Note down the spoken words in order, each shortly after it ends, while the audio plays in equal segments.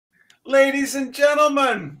Ladies and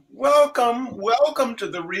gentlemen, welcome to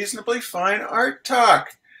the Reasonably Fine Art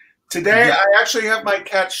Talk. Today, I actually have my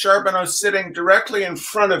cat Charbonneau sitting directly in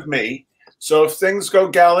front of me, so if things go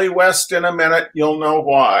galley west in a minute, you'll know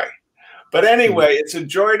why. But anyway, it's a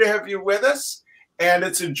joy to have you with us, and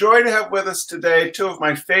it's a joy to have with us today two of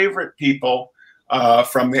my favorite people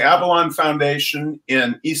from the Avalon Foundation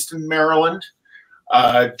in Easton, Maryland,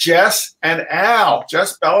 Jess and Al.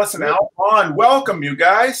 Jess Bellis and Al Vaughn. Welcome, you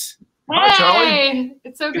guys. Hey,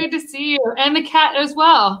 it's so good to see you, and the cat as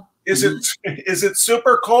well. Is it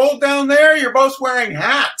super cold down there? You're both wearing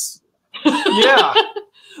hats. Yeah.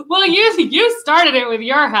 Well, you started it with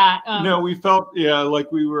your hat. No, we felt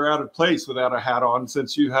like we were out of place without a hat on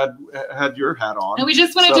since you had your hat on. And we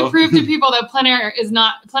just wanted to prove to people that Plein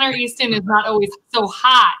Easton is not always so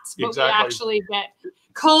hot, but we actually get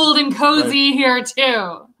cold and cozy here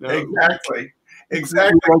too. Exactly.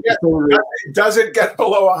 Exactly. Does it get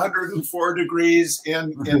below 104 degrees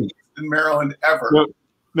in Easton, Maryland ever?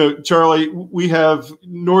 No, Charlie, we have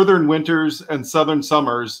northern winters and southern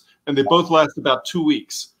summers, and they both last about 2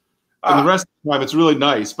 weeks. And the rest of the time, it's really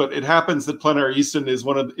nice. But it happens that Plein Easton is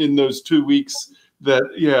in those 2 weeks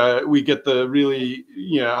that, we get the really,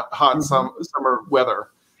 hot summer weather.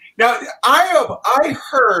 Now, I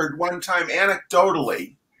heard one time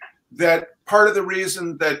anecdotally that part of the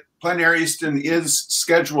reason that Plein Easton is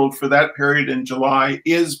scheduled for that period in July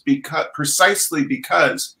is precisely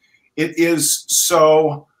because it is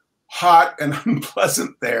so hot and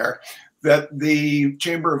unpleasant there that the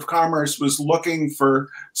Chamber of Commerce was looking for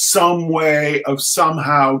some way of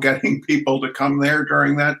somehow getting people to come there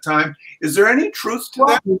during that time. Is there any truth to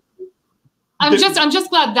that? I'm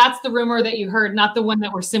just glad that's the rumor that you heard, not the one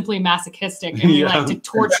that we're simply masochistic and we like to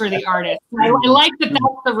torture the artist. I like that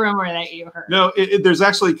that's the rumor that you heard. No, there's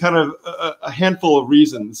actually kind of a handful of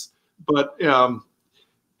reasons, but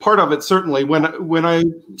part of it certainly when I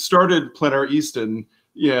started Plein Easton,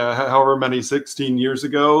 however many 16 years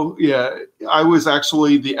ago, I was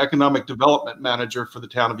actually the economic development manager for the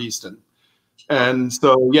town of Easton, and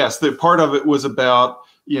so yes, the part of it was about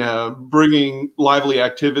bringing lively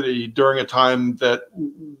activity during a time that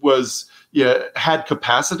was had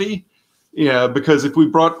capacity. Because if we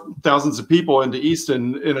brought thousands of people into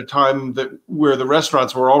Easton in a time where the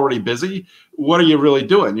restaurants were already busy, what are you really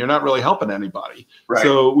doing? You're not really helping anybody. Right.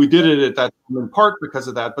 So we did it at that time in part because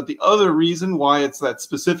of that. But the other reason why it's that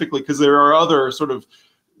specifically, because there are other sort of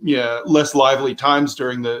less lively times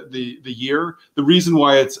during the year. The reason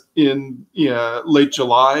why it's in late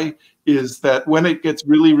July is that when it gets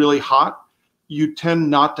really, really hot, you tend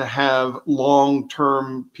not to have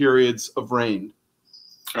long-term periods of rain.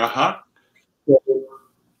 Uh-huh.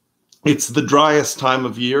 It's the driest time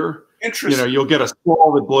of year. Interesting. You'll get a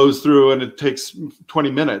squall that blows through and it takes 20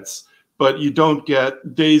 minutes, but you don't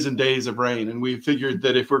get days and days of rain. And we figured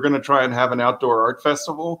that if we're going to try and have an outdoor art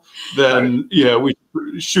festival, then we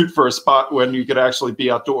shoot for a spot when you could actually be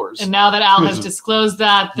outdoors. And now that Al has disclosed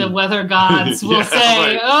that, the weather gods will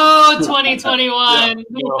say, "Oh, 2021,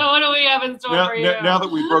 what do we have in store for you?" Now that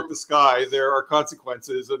we broke the sky, there are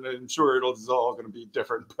consequences, and I'm sure it's all going to be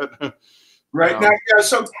different. But right now,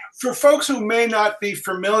 so for folks who may not be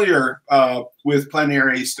familiar with Plein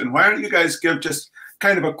Easton, why don't you guys give just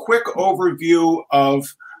kind of a quick overview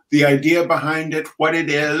of the idea behind it, what it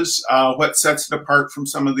is, what sets it apart from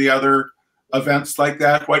some of the other events like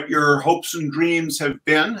that, what your hopes and dreams have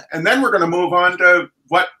been, and then we're going to move on to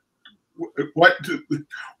what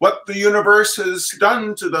the universe has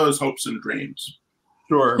done to those hopes and dreams.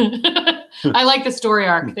 Sure. I like the story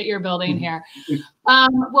arc that you're building here.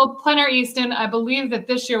 Well, Plein Easton, I believe that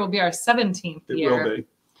this year will be our 17th year. It will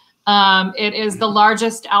be. It is the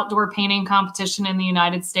largest outdoor painting competition in the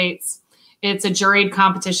United States. It's a juried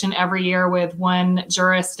competition every year with one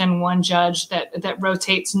jurist and one judge that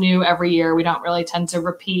rotates new every year. We don't really tend to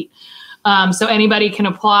repeat. So anybody can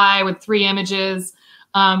apply with 3 images.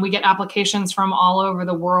 We get applications from all over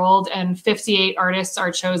the world, and 58 artists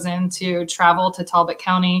are chosen to travel to Talbot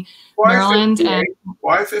County, Maryland. 58? And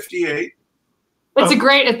why 58? There's a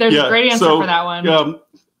great answer for that one.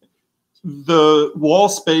 The wall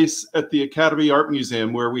space at the Academy Art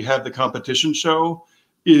Museum where we have the competition show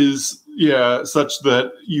is such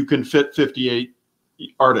that you can fit 58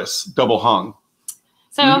 artists double hung.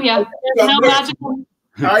 So how magical.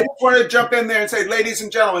 I just want to jump in there and say, ladies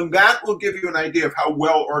and gentlemen, that will give you an idea of how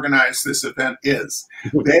well organized this event is.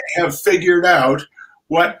 They have figured out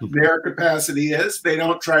what their capacity is. They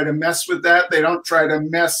don't try to mess with that. They don't try to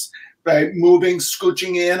mess by moving,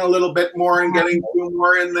 scooching in a little bit more and getting a little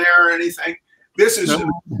more in there or anything. This is an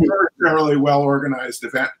extraordinarily well-organized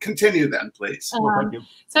event. Continue then, please. Thank you.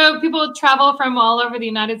 So people travel from all over the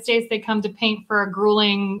United States. They come to paint for a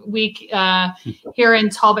grueling week here in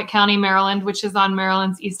Talbot County, Maryland, which is on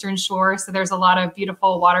Maryland's eastern shore. So there's a lot of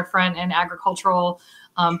beautiful waterfront and agricultural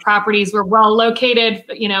properties. We're well located,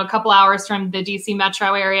 you know, a couple hours from the DC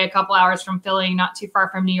metro area, a couple hours from Philly, not too far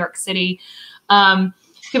from New York City.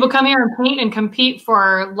 People come here and paint and compete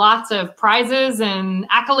for lots of prizes and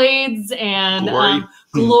accolades and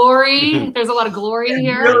glory. There's a lot of glory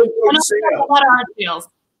here. Really and a lot of art sales.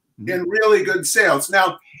 And really good sales.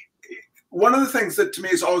 Now, one of the things that to me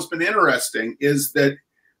has always been interesting is that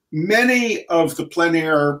many of the plein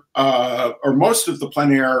air, or most of the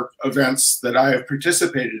plein air events that I have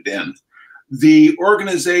participated in, the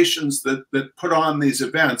organizations that put on these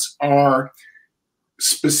events are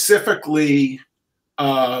specifically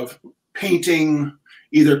painting,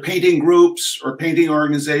 either painting groups or painting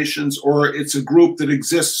organizations, or it's a group that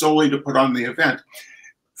exists solely to put on the event.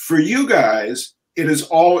 For you guys, it is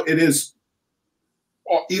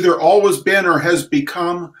either always been or has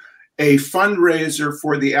become a fundraiser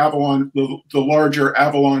for the Avalon, the larger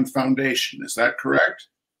Avalon Foundation. Is that correct?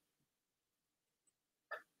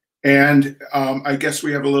 And I guess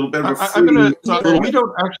we have a little bit of a. We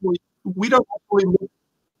don't actually. We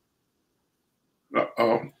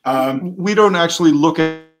don't actually look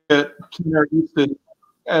at Plein Air Easton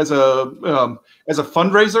as a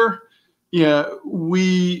fundraiser. Yeah,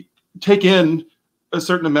 we take in a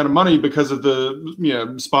certain amount of money because of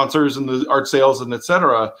the sponsors and the art sales and et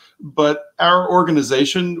cetera. But our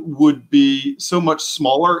organization would be so much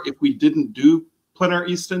smaller if we didn't do Plein Air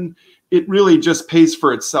Easton. It really just pays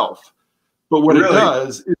for itself. But what it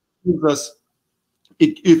does, it gives us.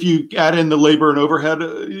 If you add in the labor and overhead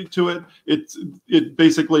to it, it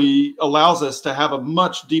basically allows us to have a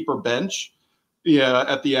much deeper bench,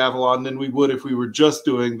 at the Avalon than we would if we were just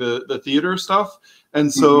doing the theater stuff.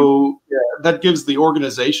 And so that gives the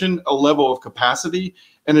organization a level of capacity,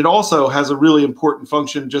 and it also has a really important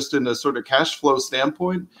function just in a sort of cash flow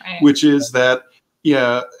standpoint, which is that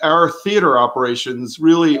our theater operations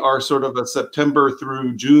really are sort of a September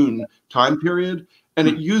through June time period. And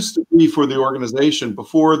it used to be for the organization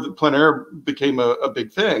before the plein air became a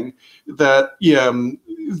big thing that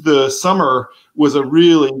the summer was a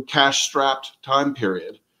really cash-strapped time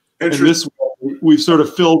period. And this way, we've sort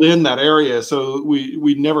of filled in that area, so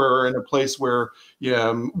we never are in a place where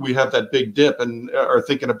we have that big dip and are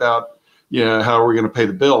thinking about how are we going to pay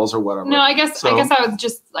the bills or whatever. No, I guess I would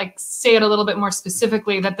just like say it a little bit more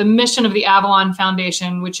specifically that the mission of the Avalon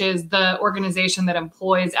Foundation, which is the organization that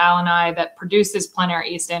employs Al and I that produces Plein Air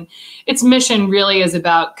Easton, its mission really is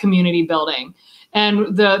about community building.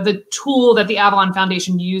 And the tool that the Avalon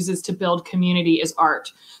Foundation uses to build community is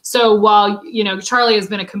art. So while, Charlie has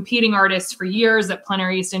been a competing artist for years at Plein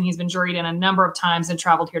Air Easton, he's been juried in a number of times and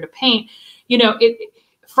traveled here to paint,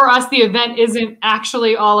 for us, the event isn't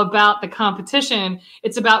actually all about the competition.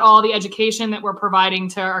 It's about all the education that we're providing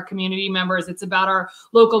to our community members. It's about our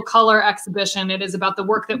local color exhibition. It is about the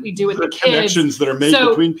work that we do with the kids. Connections that are made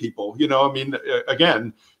between people.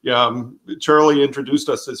 Again, Charlie introduced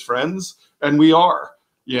us as friends, and we are.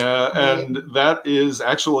 And that is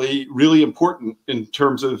actually really important in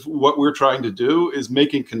terms of what we're trying to do, is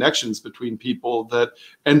making connections between people that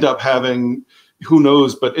end up having, who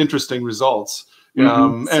knows, but interesting results.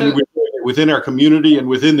 And within our community and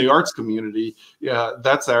within the arts community,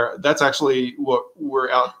 that's actually what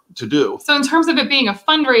we're out to do. So in terms of it being a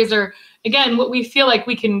fundraiser, again, what we feel like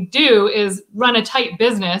we can do is run a tight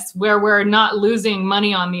business where we're not losing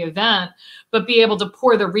money on the event, but be able to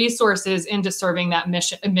pour the resources into serving that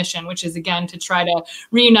mission, which is, again, to try to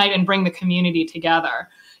reunite and bring the community together.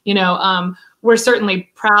 We're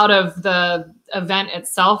certainly proud of the event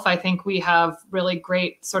itself. I think we have really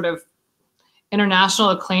great sort of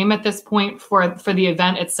international acclaim at this point for the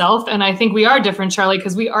event itself. And I think we are different, Charlie,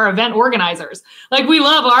 because we are event organizers. Like, we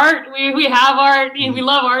love art, we have art, we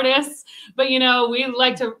love artists, but we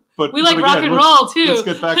like to again, rock and roll too. Let's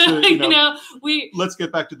get back to let's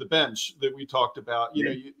get back to the bench that we talked about.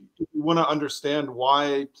 You want to understand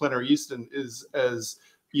why Plein Air Easton is as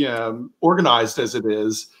organized as it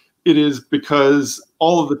is. It is because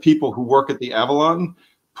all of the people who work at the Avalon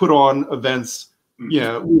put on events. We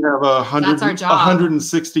have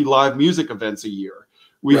 160 live music events a year.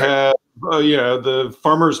 We have the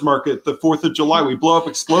farmers market, the 4th of July. We blow up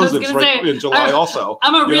explosives in July also.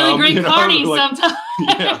 I'm a really great party sometimes.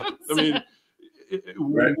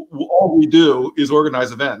 All we do is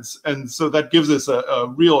organize events. And so that gives us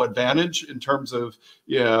a real advantage in terms of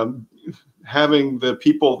having the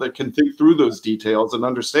people that can think through those details and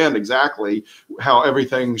understand exactly how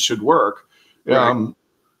everything should work.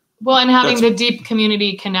 Well, and having the deep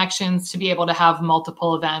community connections to be able to have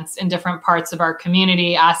multiple events in different parts of our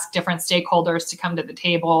community, ask different stakeholders to come to the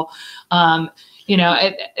table. You know,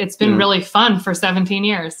 it's been really fun for 17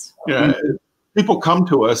 years. Yeah, people come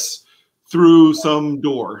to us through some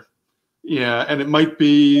door. Yeah, and it might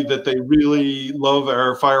be that they really love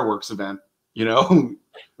our fireworks event, you know?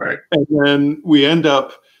 Right. And then we end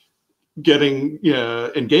up getting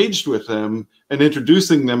engaged with them and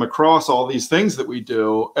introducing them across all these things that we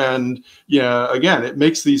do. And again, it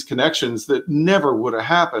makes these connections that never would have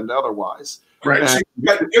happened otherwise. Right. So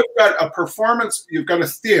you've got a performance, you've got a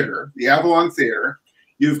theater, the Avalon Theater.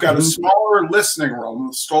 You've got a smaller listening room,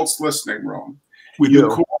 the Stoltz listening room. You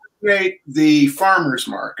coordinate the farmers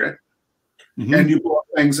market and you blow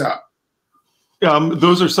things up.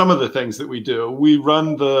 Those are some of the things that we do. We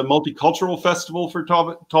run the Multicultural Festival for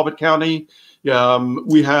Talbot County.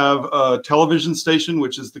 We have a television station,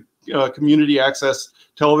 which is the community access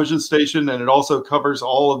television station, and it also covers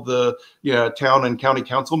all of the town and county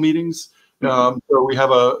council meetings. So we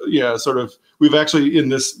have we've actually in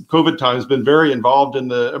this COVID times been very involved in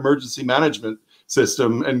the emergency management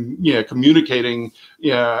system and communicating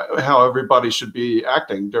how everybody should be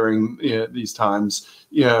acting during these times.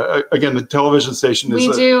 Again, the television station is.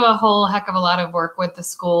 We do a whole heck of a lot of work with the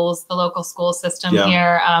schools, the local school system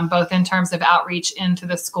here, both in terms of outreach into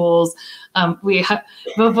the schools. We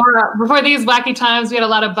before these wacky times, we had a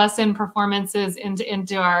lot of bus-in performances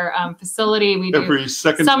into our facility. We do every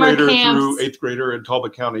second grader through 8th grader in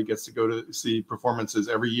Talbot County gets to go to see performances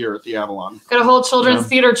every year at the Avalon. Got a whole children's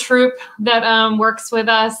theater troupe that works with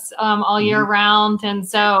us all year round, and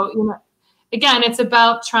so again, it's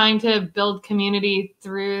about trying to build community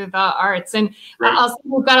through the arts. And also,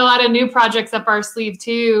 we've got a lot of new projects up our sleeve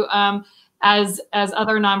too, as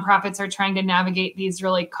other nonprofits are trying to navigate these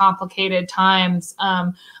really complicated times.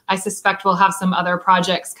 I suspect we'll have some other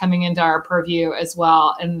projects coming into our purview as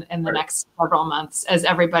well in the next several months as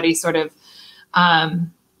everybody sort of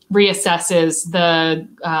reassesses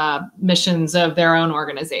the missions of their own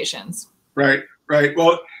organizations. Right.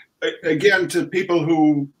 Well, again, to people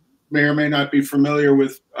who may or may not be familiar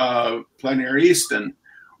with Plein Easton,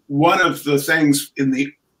 one of the things in the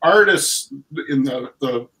artists, in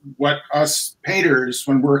the what us painters,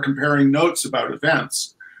 when we're comparing notes about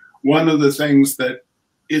events, one of the things that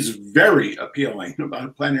is very appealing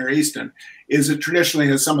about Plein Easton is it traditionally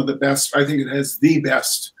has some of the best, I think it has the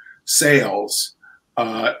best sales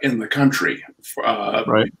in the country.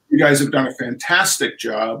 You guys have done a fantastic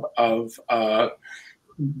job of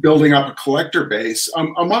building up a collector base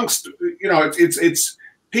amongst, it's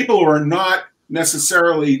people who are not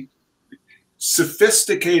necessarily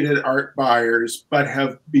sophisticated art buyers, but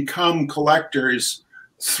have become collectors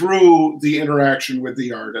through the interaction with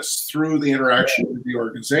the artists, through the interaction with the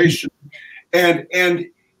organization. And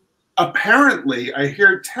apparently, I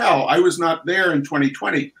hear tell, I was not there in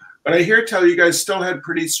 2020, but I hear tell you guys still had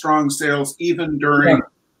pretty strong sales even during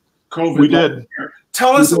COVID. We did.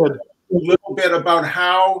 Tell us a little bit about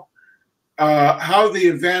how the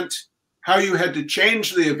event, how you had to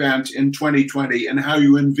change the event in 2020 and how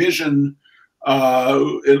you envision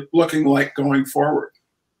it looking like going forward.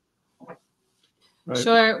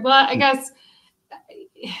 Sure. Well, I guess,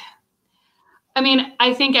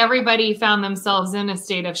 I think everybody found themselves in a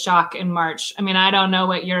state of shock in March. I don't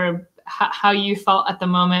know how you felt at the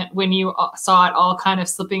moment when you saw it all kind of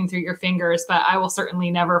slipping through your fingers, but I will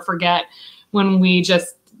certainly never forget when we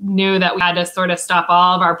just knew that we had to sort of stop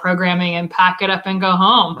all of our programming and pack it up and go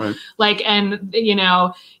home.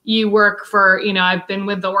 You work for, I've been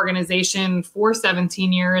with the organization for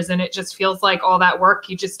 17 years and it just feels like all that work,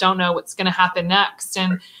 you just don't know what's going to happen next.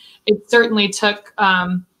 And it certainly took,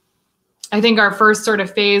 I think our first sort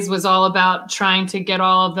of phase was all about trying to get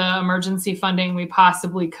all of the emergency funding we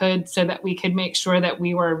possibly could so that we could make sure that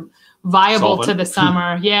we were viable to the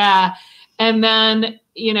summer. And then,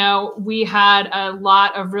 we had a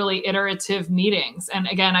lot of really iterative meetings. And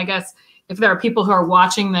again, I guess if there are people who are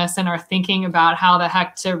watching this and are thinking about how the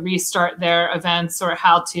heck to restart their events or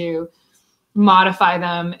how to modify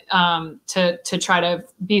them to try to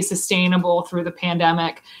be sustainable through the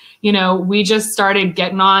pandemic, we just started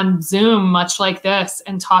getting on Zoom much like this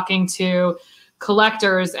and talking to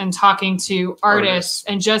collectors and talking to artists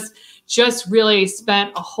and just really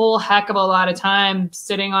spent a whole heck of a lot of time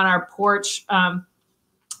sitting on our porch,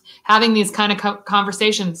 having these kind of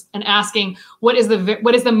conversations and asking, what is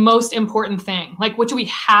the most important thing? Like, what do we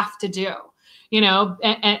have to do?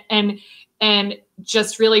 And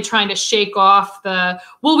just really trying to shake off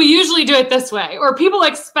well, we usually do it this way, or people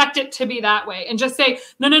expect it to be that way, and just say,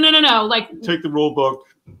 no. Like, take the rule book,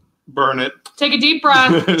 burn it. Take a deep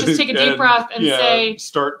breath. Just take a deep breath and say,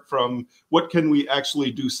 start from what can we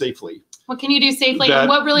actually do safely? What can you do safely, and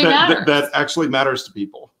what really matters? That actually matters to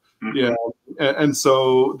people. Yeah, and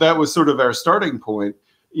so that was sort of our starting point.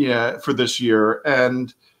 Yeah, for this year,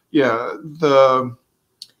 and yeah, the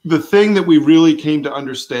thing that we really came to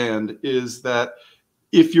understand is that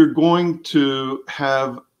if you're going to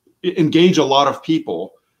engage a lot of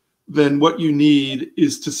people, then what you need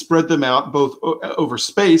is to spread them out both over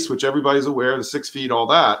space, which everybody's aware, the 6 feet, all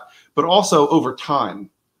that, but also over time,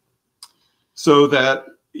 so that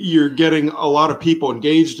you're getting a lot of people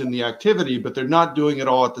engaged in the activity, but they're not doing it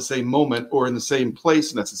all at the same moment or in the same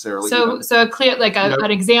place necessarily. So a clear, like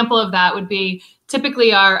an example of that would be,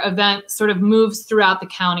 typically our event sort of moves throughout the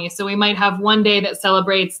county. So we might have one day that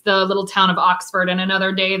celebrates the little town of Oxford, and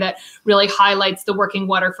another day that really highlights the working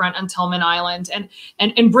waterfront on Tillman Island,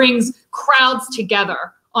 and brings crowds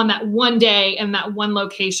together on that one day in that one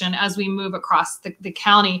location as we move across the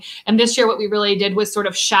county. And this year, what we really did was sort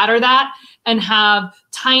of shatter that and have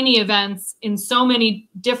tiny events in so many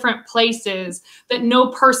different places that no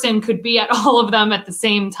person could be at all of them at the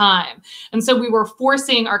same time. And so we were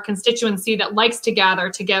forcing our constituency that likes to gather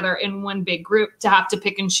together in one big group to have to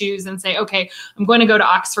pick and choose and say, okay, I'm going to go to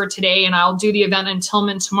Oxford today and I'll do the event in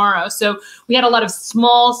Tillman tomorrow. So we had a lot of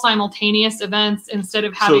small simultaneous events instead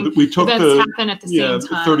of having events happen at the same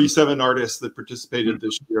time. 37 artists that participated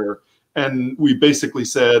this year. And we basically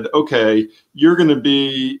said, okay, you're going to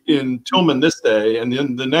be in Tillman this day, and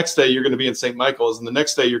then the next day you're going to be in St. Michael's, and the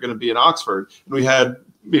next day you're going to be in Oxford. And we had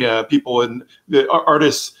people and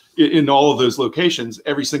artists in all of those locations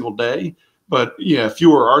every single day, but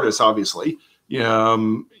fewer artists, obviously.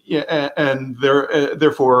 And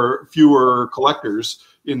therefore fewer collectors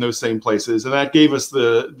in those same places. And that gave us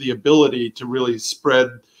the ability to really spread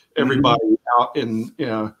everybody out in,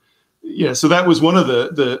 so that was one of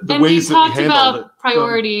the ways that we handled it. We talked about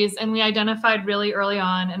priorities, and we identified really early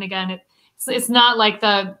on. And again, it's not like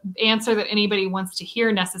the answer that anybody wants to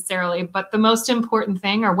hear necessarily, but the most important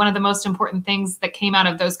thing, or one of the most important things that came out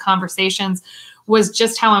of those conversations, was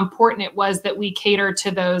just how important it was that we cater to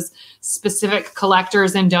those specific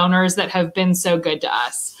collectors and donors that have been so good to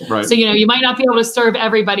us. Right. So, you might not be able to serve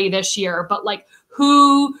everybody this year, but like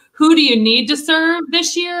who do you need to serve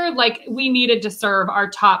this year? Like, we needed to serve our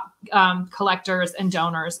top collectors and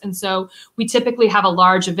donors. And so we typically have a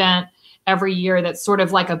large event every year that's sort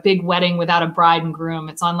of like a big wedding without a bride and groom.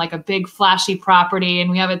 It's on like a big flashy property,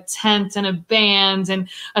 and we have a tent and a band and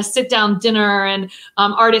a sit down dinner, and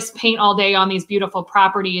artists paint all day on these beautiful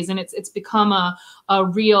properties. And it's become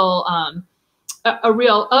an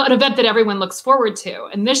event that everyone looks forward to.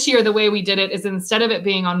 And this year, the way we did it is, instead of it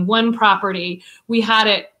being on one property, we had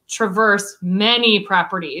it traverse many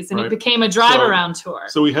properties, and it became a drive around tour.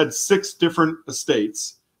 So we had 6 different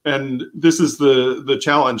estates. And this is the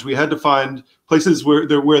challenge. We had to find places where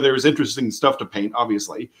there was interesting stuff to paint,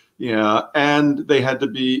 obviously. And they had to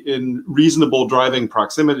be in reasonable driving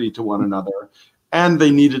proximity to one another. And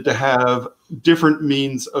they needed to have different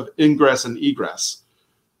means of ingress and egress,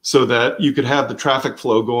 so that you could have the traffic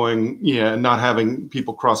flow going, and not having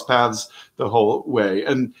people cross paths the whole way.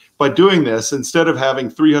 And by doing this, instead of having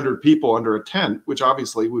 300 people under a tent, which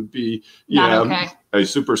obviously would be a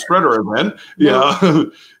super spreader event,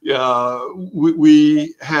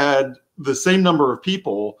 we had the same number of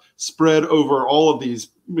people spread over all of these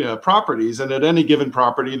properties. And at any given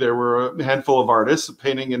property, there were a handful of artists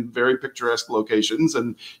painting in very picturesque locations,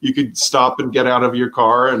 and you could stop and get out of your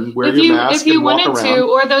car and wear your mask and walk around. If you wanted to,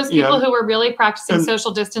 or those people who were really practicing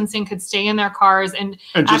social distancing could stay in their cars and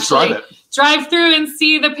just actually drive through and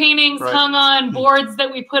see the paintings hung on boards that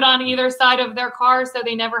we put on either side of their car, so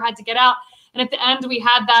they never had to get out. And at the end, we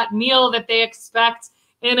had that meal that they expect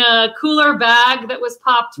in a cooler bag that was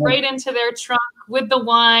popped right into their trunk with the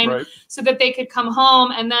wine, so that they could come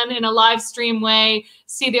home and then, in a live stream way,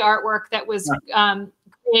 see the artwork that was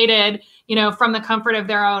created, from the comfort of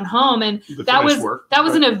their own home. And that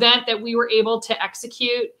was an event that we were able to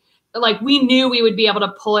execute. Like, we knew we would be able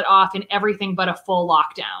to pull it off in everything but a full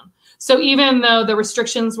lockdown. So even though the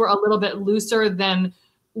restrictions were a little bit looser than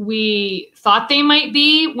we thought they might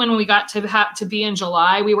be when we got to be in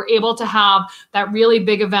July, we were able to have that really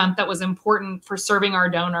big event that was important for serving our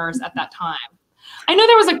donors at that time. I know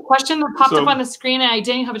there was a question that popped up on the screen, and I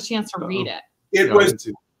didn't have a chance to read it.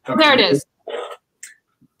 There it is.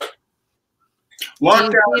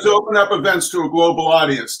 Lockdowns open up events to a global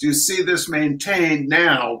audience. Do you see this maintained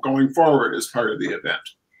now going forward as part of the event?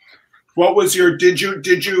 What was your, did you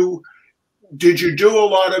do a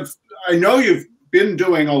lot of, I know you've been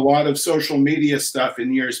doing a lot of social media stuff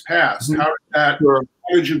in years past. How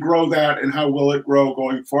did you grow that, and how will it grow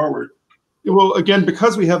going forward? Well, again,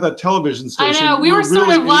 because we have that television station. I know, we were sort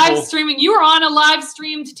really of live streaming. You were on a live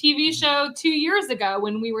streamed TV show 2 years ago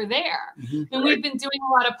when we were there. And we've been doing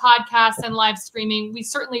a lot of podcasts and live streaming. We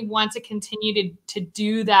certainly want to continue to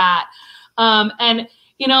do that. And,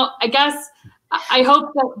 you know, I guess I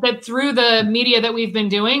hope that through the media that we've been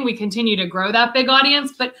doing, we continue to grow that big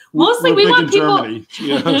audience. But mostly we want people,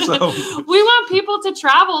 we want people to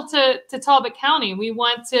travel to Talbot County. We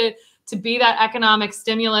want to be that economic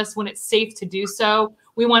stimulus when it's safe to do so.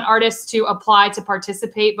 We want artists to apply to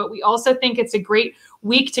participate, but we also think it's a great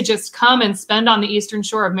week to just come and spend on the Eastern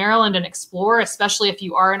Shore of Maryland and explore, especially if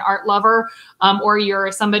you are an art lover or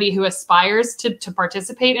you're somebody who aspires to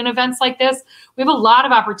participate in events like this. We have a lot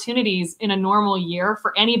of opportunities in a normal year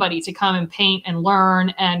for anybody to come and paint and learn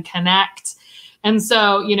and connect. And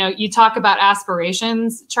so, you know, you talk about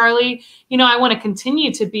aspirations, Charlie. You know, I want to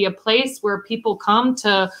continue to be a place where people come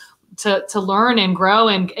to learn and grow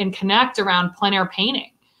and connect around plein air painting.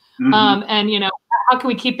 And, you know, how can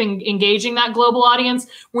we keep engaging that global audience?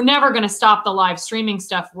 We're never going to stop the live streaming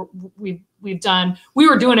stuff we've done. We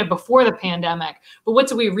were doing it before the pandemic, but what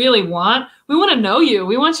do we really want? We want to know you.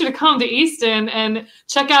 We want you to come to Easton and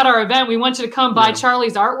check out our event. We want you to come buy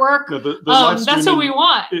Charlie's artwork. No, that's what we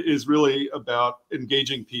want. It is really about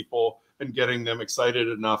engaging people and getting them excited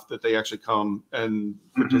enough that they actually come and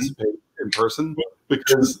participate in person,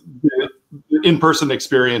 because the in-person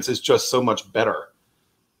experience is just so much better.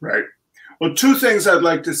 Right. Well, two things I'd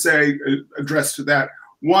like to say, address to that.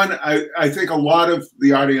 One, I think a lot of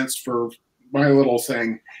the audience for my little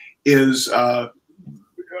thing is our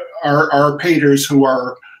painters who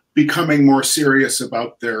are becoming more serious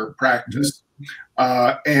about their practice.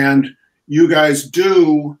 And you guys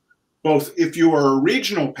do both, if you are a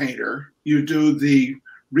regional painter, you do the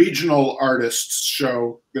regional artists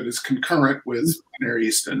show that is concurrent with Plein Air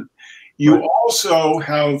Easton. You also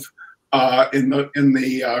have in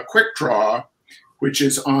the quick draw, which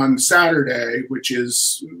is on Saturday, which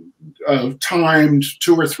is a timed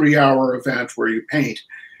 2 or 3 hour event where you paint.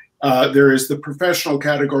 There is the professional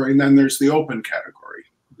category, and then there's the open category.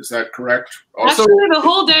 Is that correct? Also, actually, the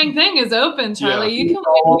whole dang thing is open, Charlie.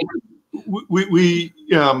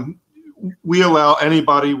 Yeah. We allow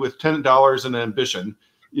anybody with $10 in ambition,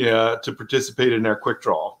 to participate in our quick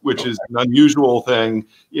draw, which is an unusual thing.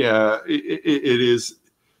 It is.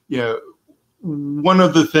 One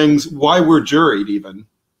of the things why we're juried even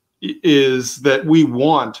is that we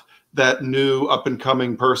want that new up and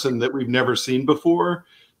coming person that we've never seen before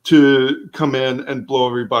to come in and blow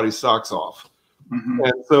everybody's socks off.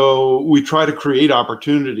 And so we try to create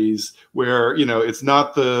opportunities where, it's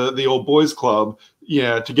not the old boys club,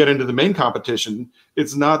 to get into the main competition.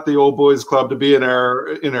 It's not the old boys club to be in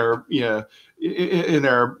our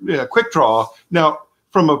quick draw. Now,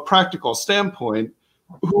 from a practical standpoint,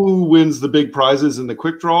 who wins the big prizes in the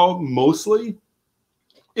quick draw? Mostly,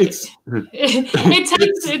 it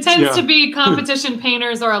tends to be competition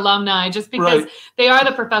painters or alumni, just because they are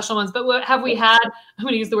the professional ones. But what have we had? I'm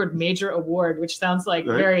going to use the word major award, which sounds like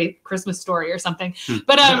very Christmas Story or something.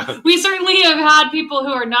 But we certainly have had people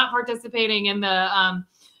who are not participating in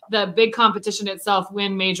the big competition itself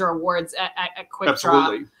win major awards at quick draw.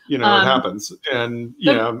 Absolutely, it happens, and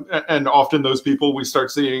and often those people we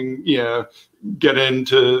start seeing, get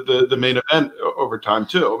into the main event over time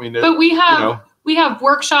too. I mean, but we have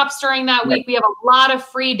workshops during that week. We have a lot of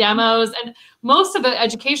free demos, and most of the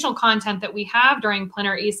educational content that we have during Plein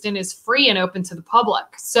Air Easton is free and open to the public.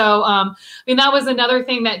 So, that was another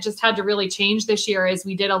thing that just had to really change this year, is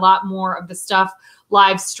we did a lot more of the stuff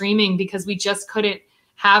live streaming because we just couldn't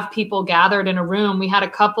have people gathered in a room. We had a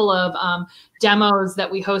couple of demos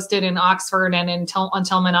that we hosted in Oxford and on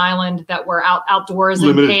Tillman Island that were outdoors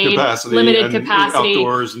and paid, limited capacity,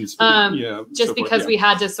 outdoors, and just because we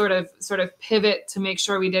had to sort of pivot to make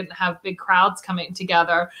sure we didn't have big crowds coming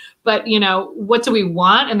together. But what do we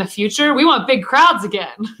want in the future? We want big crowds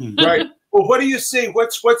again. Right. Well, what do you see?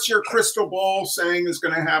 What's your crystal ball saying is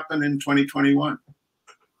going to happen in 2021?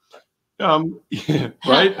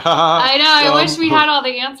 Right. I know. I wish we had all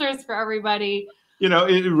the answers for everybody.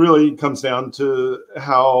 It really comes down to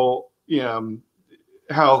how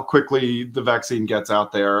quickly the vaccine gets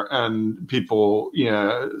out there and people's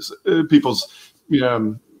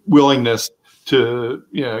willingness to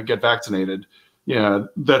get vaccinated.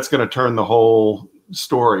 That's going to turn the whole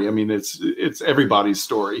story. I mean, it's everybody's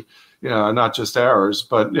story, not just ours.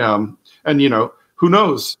 But and who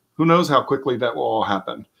knows how quickly that will all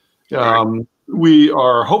happen. We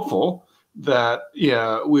are hopeful that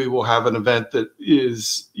we will have an event that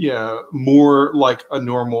is more like a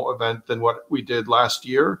normal event than what we did last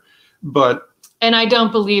year. And I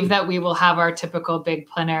don't believe that we will have our typical big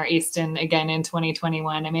plein air Easton again in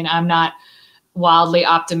 2021. I mean, I'm not wildly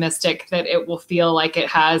optimistic that it will feel like it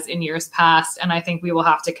has in years past. And I think we will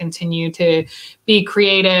have to continue to be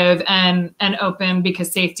creative and open,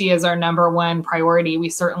 because safety is our number one priority. We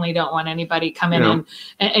certainly don't want anybody coming in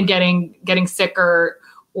and getting sick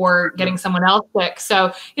or getting someone else sick.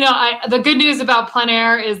 So, the good news about plein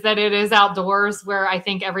air is that it is outdoors, where I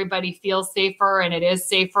think everybody feels safer and it is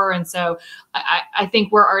safer. And so I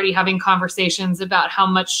think we're already having conversations about how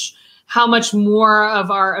much more of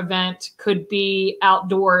our event could be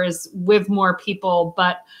outdoors with more people.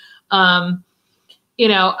 But, I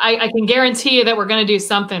can guarantee you that we're going to do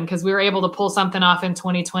something, because we were able to pull something off in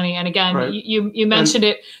 2020. And again, you mentioned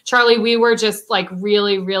it, Charlie, we were just like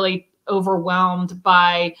really, really overwhelmed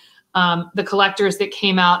by the collectors that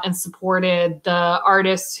came out and supported, the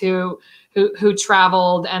artists who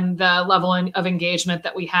traveled, and the level of engagement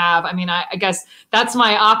that we have. I mean, I guess that's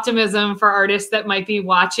my optimism for artists that might be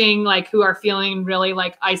watching, like, who are feeling really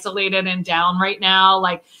like isolated and down right now.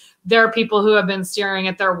 Like, there are people who have been staring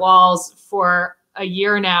at their walls for a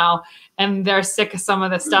year now, and they're sick of some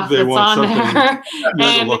of the stuff that's on there.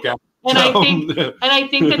 And I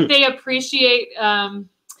think that they appreciate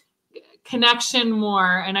connection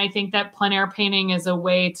more. And I think that plein air painting is a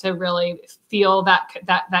way to really feel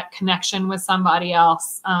that connection with somebody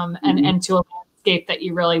else, and to a landscape that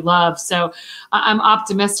you really love. So I'm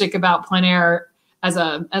optimistic about plein air as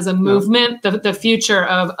a movement, the future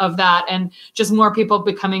of that, and just more people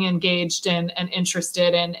becoming engaged and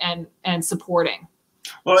interested and supporting.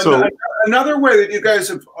 Well, another way that you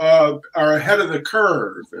guys are ahead of the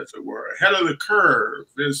curve, as it were,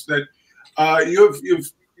 is that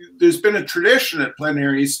there's been a tradition at Plein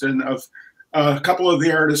Air Easton of a couple of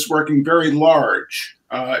the artists working very large.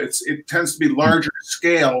 It tends to be larger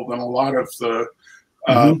scale than a lot of the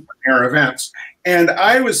plein air events. And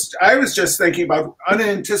I was just thinking about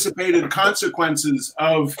unanticipated consequences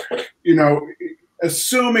of,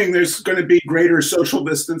 assuming there's going to be greater social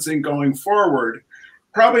distancing going forward.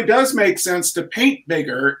 Probably does make sense to paint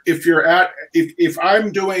bigger if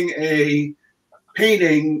I'm doing a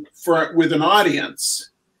painting with an audience.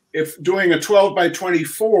 If doing a 12 by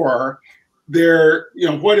 24,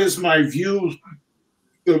 what is my view?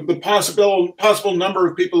 The possible number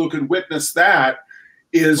of people who could witness that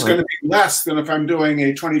is going to be less than if I'm doing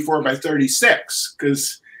a 24 by 36,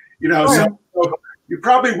 because so you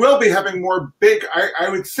probably will be having more big. I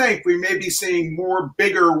would think we may be seeing more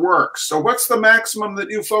bigger works. So what's the maximum that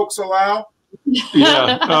you folks allow?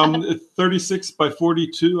 36 by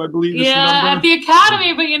 42, I believe. Is the number. At the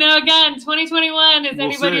Academy, but again, 2021 is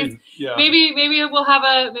anybody's. Maybe we'll have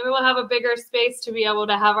a bigger space to be able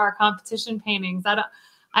to have our competition paintings.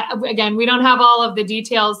 Again, we don't have all of the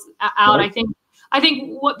details out. Right. I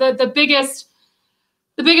think what the biggest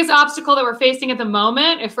obstacle that we're facing at the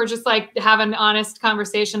moment, if we're just like having an honest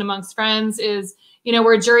conversation amongst friends, is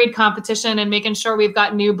we're a juried competition, and making sure we've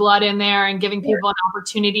got new blood in there and giving people an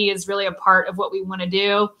opportunity is really a part of what we want to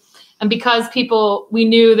do. And because we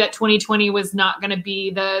knew that 2020 was not going to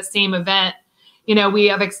be the same event, we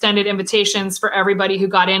have extended invitations for everybody who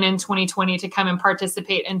got in 2020 to come and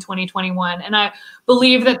participate in 2021. And I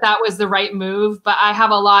believe that was the right move, but I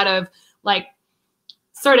have a lot of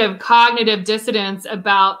sort of cognitive dissonance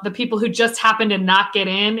about the people who just happened to not get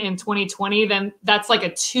in 2020. Then that's like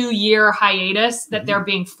a 2-year hiatus that they're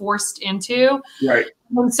being forced into. Right.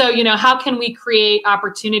 And so, how can we create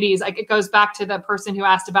opportunities? Like, it goes back to the person who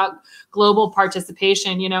asked about global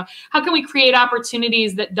participation. How can we create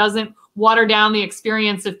opportunities that doesn't water down the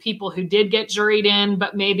experience of people who did get juried in,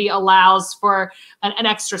 but maybe allows for an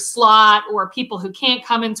extra slot, or people who can't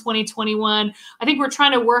come in 2021. I think we're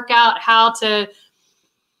trying to work out how to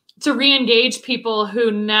re-engage people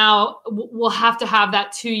who now will have to have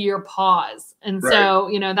that 2-year pause. And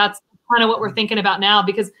so, that's kind of what we're thinking about now,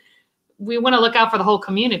 because we want to look out for the whole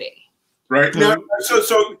community. Right. Now,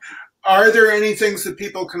 so are there any things that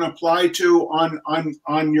people can apply to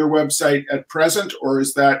on your website at present, or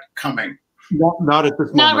is that coming? Not at this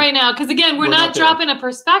moment. Not right now, because again, we're not dropping a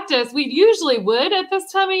prospectus. We usually would at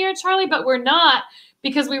this time of year, Charlie, but we're not,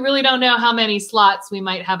 because we really don't know how many slots we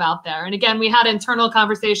might have out there. And again, we had internal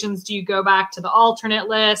conversations. Do you go back to the alternate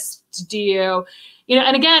list? Do you,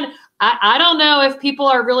 and again, I don't know if people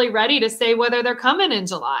are really ready to say whether they're coming in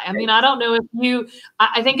July. I mean, I don't know if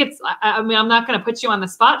I think I'm not going to put you on the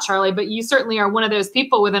spot, Charlie, but you certainly are one of those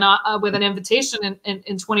people with an invitation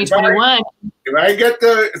in 2021.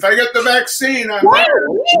 If I get the vaccine, I'm wait,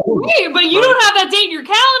 but you don't have that date in your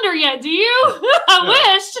calendar yet, do you? I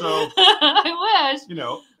wish. So, I wish. You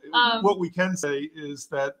know, what we can say is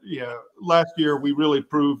that last year we really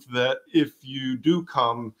proved that if you do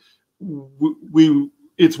come,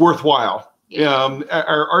 it's worthwhile.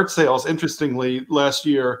 Our art sales, interestingly, last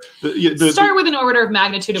year. Start with an order of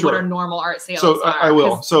magnitude of what our normal art sales are. I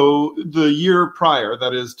will. So the year prior,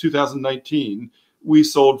 that is 2019, we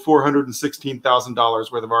sold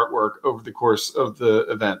 $416,000 worth of artwork over the course of the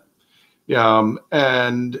event.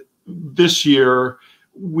 And this year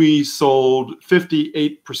we sold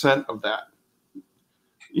 58% of that.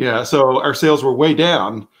 Yeah, so our sales were way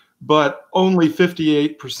down, but only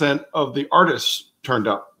 58% of the artists turned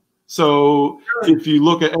up. So if you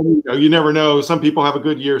look at, you never know, some people have a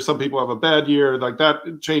good year, some people have a bad year, like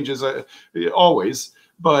that changes always.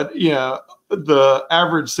 But yeah, the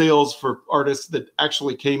average sales for artists that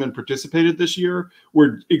actually came and participated this year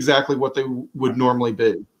were exactly what they would normally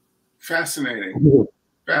be. Fascinating.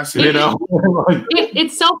 Fascinating.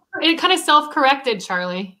 It kind of self-corrected,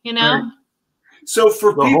 Charlie, Right. So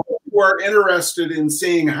for people who are interested in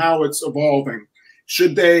seeing how it's evolving,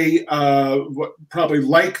 should they probably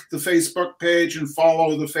like the Facebook page and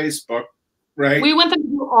follow the Facebook, right? We want them to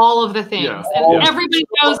do all of the things. And everybody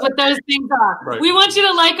knows what those things are. Right. We want you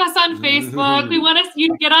to like us on Facebook. We want you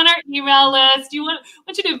to get on our email list. We want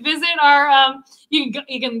you to visit our, you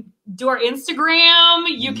can do our Instagram.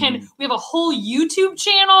 We have a whole YouTube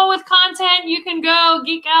channel with content you can go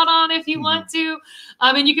geek out on if you want to.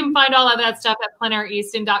 And you can find all of that stuff at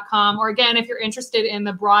pleinareaston.com. Or again, if you're interested in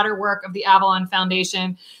the broader work of the Avalon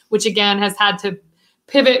Foundation, which again has had to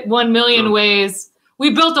pivot 1 million ways. We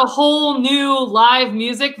built a whole new live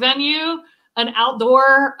music venue, an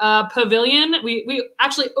outdoor pavilion. We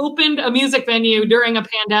actually opened a music venue during a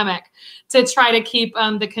pandemic to try to keep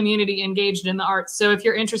the community engaged in the arts. So if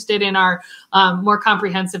you're interested in our more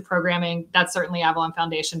comprehensive programming, that's certainly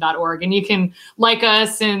avalonfoundation.org. And you can like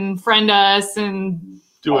us and friend us and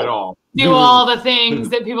do it all. Do all the things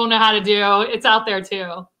that people know how to do. It's out there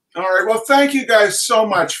too. All right. Well, thank you guys so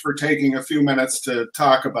much for taking a few minutes to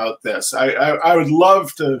talk about this. I would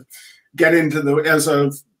love to get into as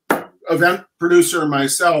a event producer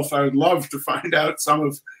myself, I would love to find out some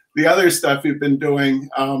of the other stuff you've been doing.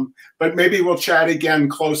 But maybe we'll chat again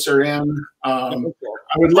closer in.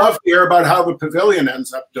 I would love to hear about how the pavilion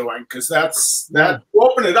ends up doing, because that you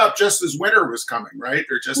opened it up just as winter was coming, right?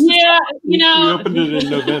 Or just we opened it in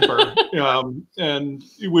November, and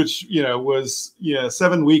which was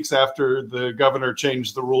 7 weeks after the governor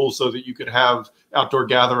changed the rules so that you could have outdoor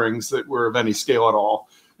gatherings that were of any scale at all.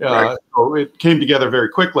 Right. So it came together very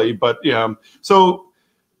quickly, but so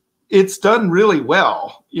it's done really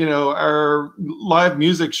well. Our live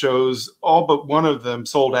music shows, all but one of them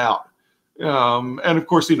sold out. And of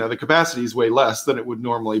course, the capacity is way less than it would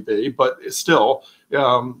normally be, but still,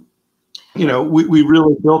 we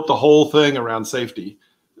really built the whole thing around safety,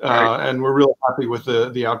 and we're really happy with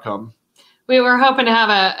the outcome. We were hoping to have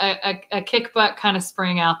a kick butt kind of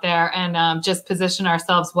spring out there and just position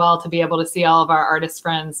ourselves well to be able to see all of our artist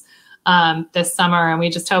friends this summer. And we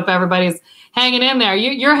just hope everybody's hanging in there.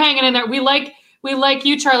 You're hanging in there. We like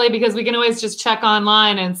you, Charlie, because we can always just check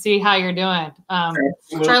online and see how you're doing.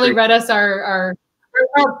 Charlie read us our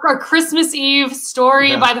Christmas Eve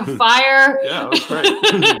story by the fire. Yeah, that's great.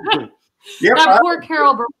 That poor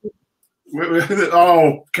Carol Bird.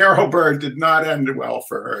 Oh, Carol Bird did not end well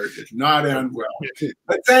for her. Did not end well.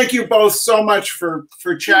 But thank you both so much for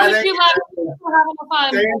chatting. Thank you, for having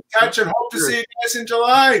fun. Stay in touch and hope to see you guys in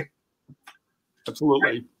July.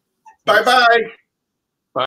 Absolutely. Bye-bye.